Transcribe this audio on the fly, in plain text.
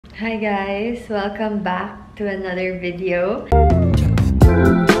Hi guys! Welcome back to another video.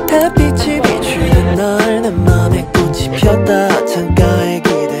 햇빛이 비추는 날 내 맘에 꽃이 폈다 창가에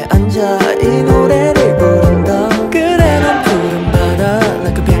기대 앉아 이 노래를 부른다 그래 넌 푸른 바다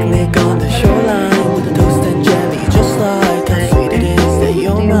like a picnic on the shoreline with a toast and jelly just like how sweet it is that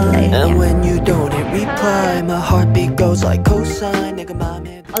you're mine and when you don't hit reply my heartbeat goes like cosine 내가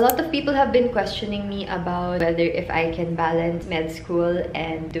맘에 A lot of people have been questioning me about whether if I can balance med school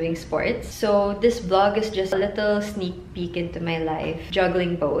and doing sports. So this vlog is just a little sneak peek into my life,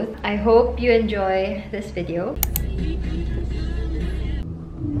 juggling both. I hope you enjoy this video.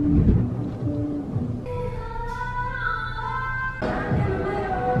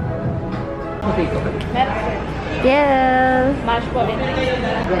 Yeah.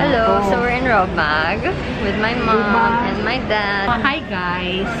 Hello, so we're in Robmag with my mom and my dad. Hi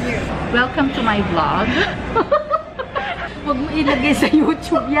guys! Welcome to my vlog. Huwag mo ilagay sa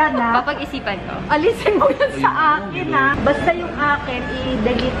YouTube yan ha. Papag-isipan ko. Alisin mo yan sa akin ha. Basta yung akin,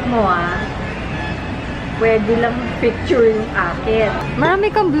 i-delete mo ha. Pwede lang picture yung akin. Marami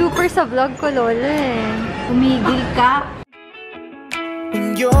kang bloopers sa vlog ko, Lola eh. Tumigil ka.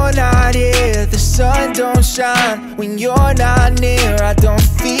 When you're not here, the sun don't shine. When you're not near, I don't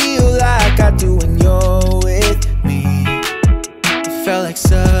feel like I do when you're with me. It felt like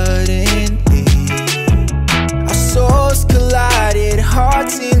suddenly our souls collided,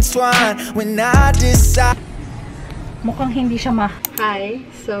 hearts entwined. When I decide. Mukhang hindi siya Hi,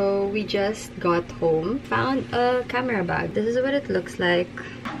 so we just got home. Found a camera bag. This is what it looks like.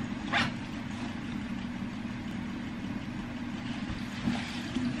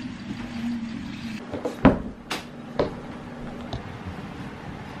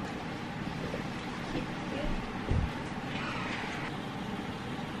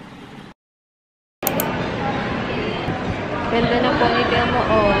 Ganda na ponytail mo,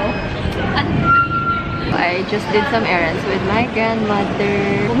 oh. I just did some errands with my grandmother.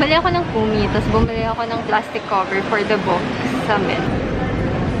 Bumili ako ng kumi, tapos bumili ako ng plastic cover for the book sa men.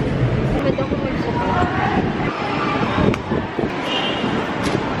 Pwede ako magsuot.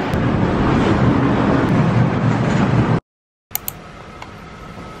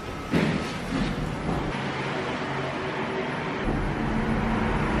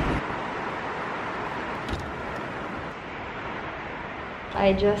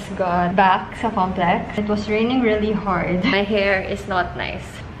 I just got back sa complex. It was raining really hard. My hair is not nice.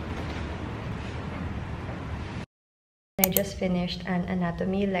 I just finished an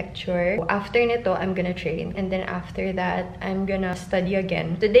anatomy lecture. After nito, I'm gonna train. And then after that, I'm gonna study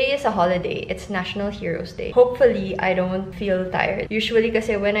again. Today is a holiday. It's National Heroes Day. Hopefully, I don't feel tired. Usually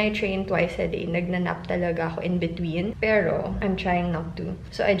kasi when I train twice a day, nagnanap talaga ako in between. Pero, I'm trying not to.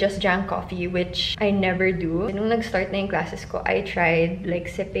 So I just drank coffee, which I never do. Nung nag-start na yung classes ko, I tried like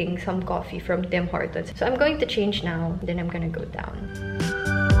sipping some coffee from Tim Hortons. So I'm going to change now. Then I'm gonna go down.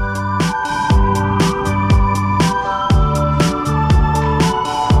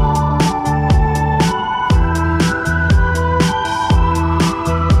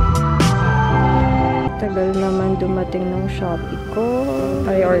 Tagal naman dumating ng Shopee ko.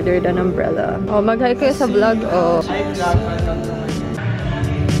 I ordered an umbrella. Oh, mag-hi kayo sa vlog, oh.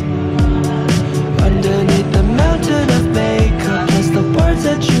 Underneath the mountain of makeup, just the words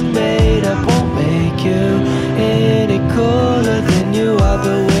that you made up won't make you any cooler than you are.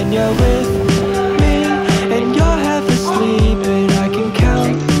 But when you're with me and you're half asleep, and I can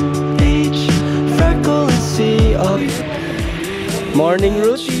count each freckle and see all. Morning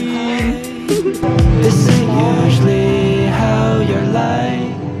routine. This ain't usually how you're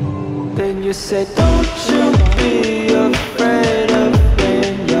like. Then you say, don't you be afraid of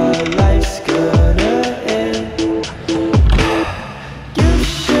when your life's gonna end. You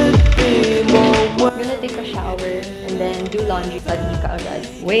should be more. I'm gonna take a shower and then do laundry. Study ka agad.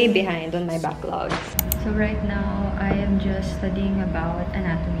 Way behind on my backlogs. So right now, I am just studying about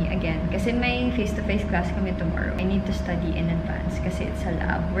anatomy again. Kasi may face-to-face class kami tomorrow. I need to study in advance kasi it's a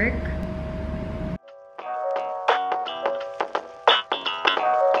lab work.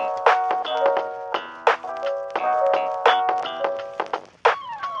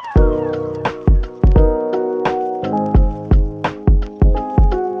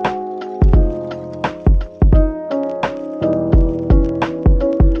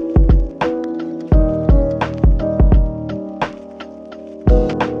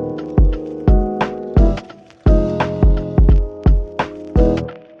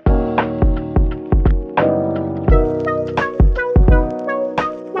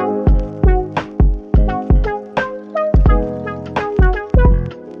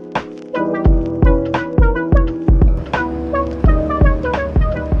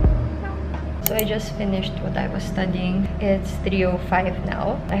 I just finished what I was studying. It's 3:05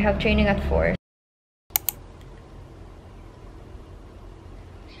 now. I have training at 4.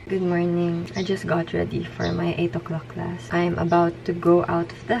 Good morning. I just got ready for my 8 o'clock class. I'm about to go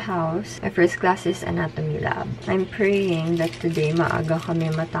out of the house. My first class is anatomy lab. I'm praying that today maaga kami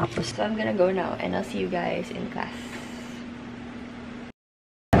matapos. So I'm gonna go now and I'll see you guys in class.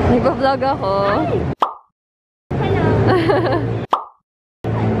 Nagpa-vlog ako. Hello.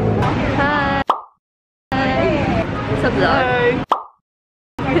 Hi! Sa vlog.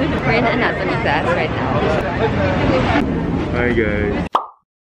 We're in anatomy class right now. Hi guys.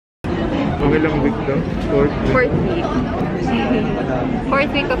 Okay lang week to? Fourth week.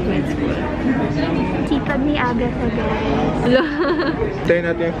 Fourth week of med school. Sipag ni Aga ko, guys. Tayo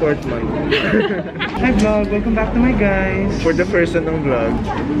natin yung 4th month. Hi vlog! Welcome back to my guys! For the first ng vlog.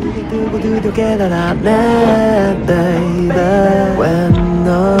 When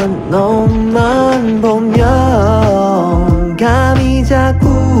너만 보면 감이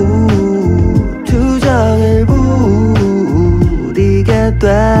자꾸 투정을 부리게 돼.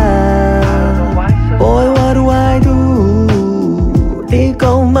 Boy, what do I do?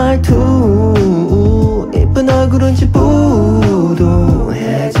 이거 말투 이쁜 얼굴은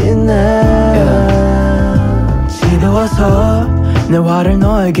지푸둥해지네. 지겨워서 내 화를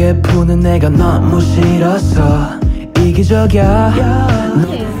너에게 푸는 내가 너무 싫었어. 이기적이야.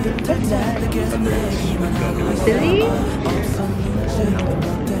 Silly?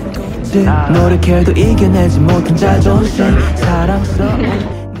 노력해도 이겨내지 못한 자존심 사랑스러워.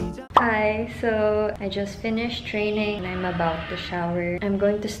 Hi, so I just finished training and I'm about to shower. I'm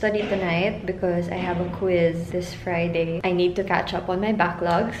going to study tonight because I have a quiz this Friday. I need to catch up on my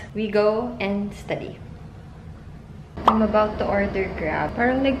backlogs. We go and study. I'm about to order Grab.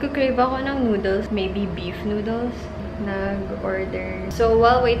 Parang nagko-crave ako ng noodles, maybe beef noodles. Nag-order. So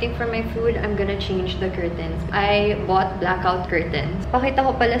while waiting for my food, I'm gonna change the curtains. I bought blackout curtains. Pakita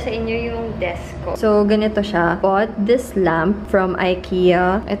ko pala sa inyo yung desk ko. So ganito siya. Bought this lamp from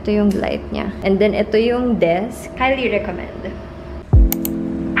IKEA. Ito yung light niya. And then ito yung desk. Highly recommend.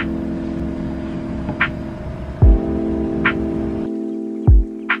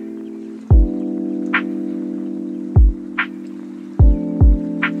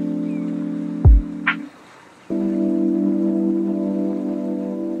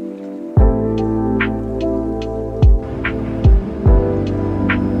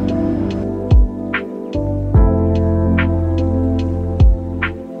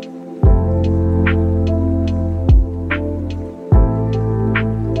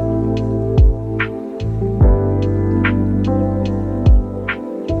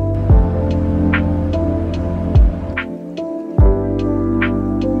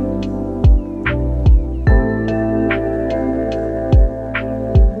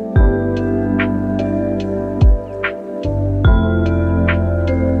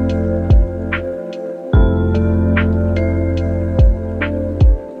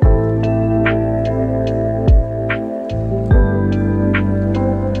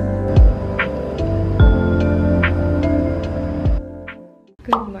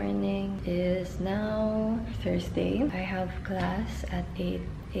 Thursday. I have class at 8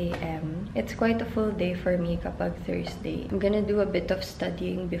 a.m. It's quite a full day for me kapag Thursday. I'm gonna do a bit of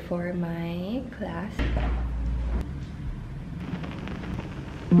studying before my class.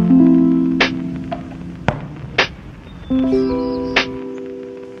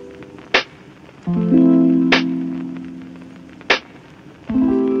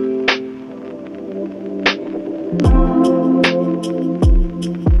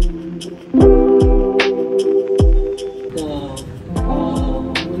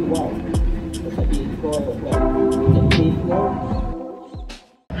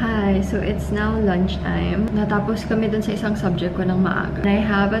 Hi, so it's now lunchtime. Natapos kami dun sa isang subject ko ng maaga. And I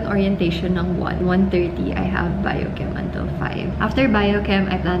have an orientation ng 1:30. I have biochem until 5. After biochem,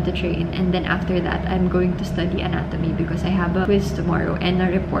 I plan to train. And then after that, I'm going to study anatomy because I have a quiz tomorrow and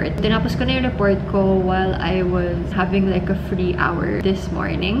a report. Tinapos ko na yung report ko while I was having like a free hour this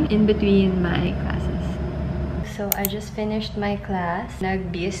morning in between my classes. So I just finished my class.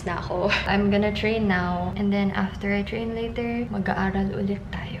 Nag-BS na ako. I'm gonna train now. And then after I train later, mag-aaral ulit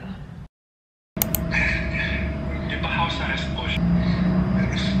tayo.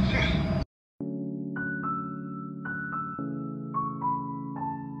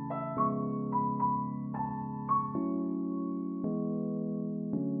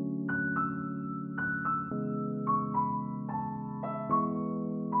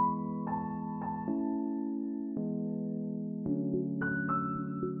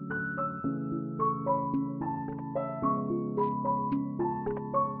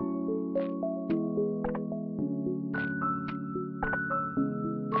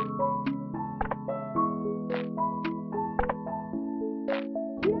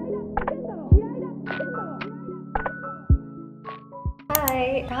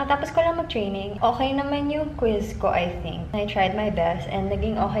 Bye! Nakatapos ko lang mag-training. Okay naman yung quiz ko, I think. I tried my best and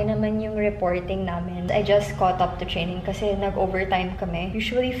naging okay naman yung reporting namin. I just caught up to training kasi nag-overtime kami.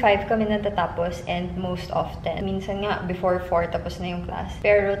 Usually 5 kami natatapos and most often. Minsan nga, before 4 tapos na yung class.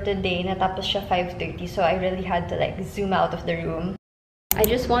 Pero today, natapos siya 5:30 so I really had to like zoom out of the room. I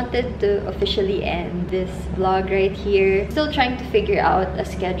just wanted to officially end this vlog right here. Still trying to figure out a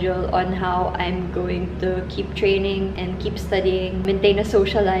schedule on how I'm going to keep training and keep studying, maintain a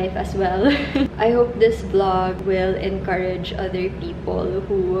social life as well. I hope this vlog will encourage other people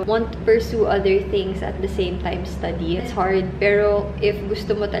who want to pursue other things at the same time study. It's hard, pero if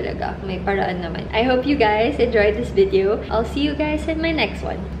gusto mo talaga, may paraan naman. I hope you guys enjoyed this video. I'll see you guys in my next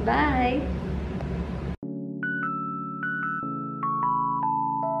one. Bye!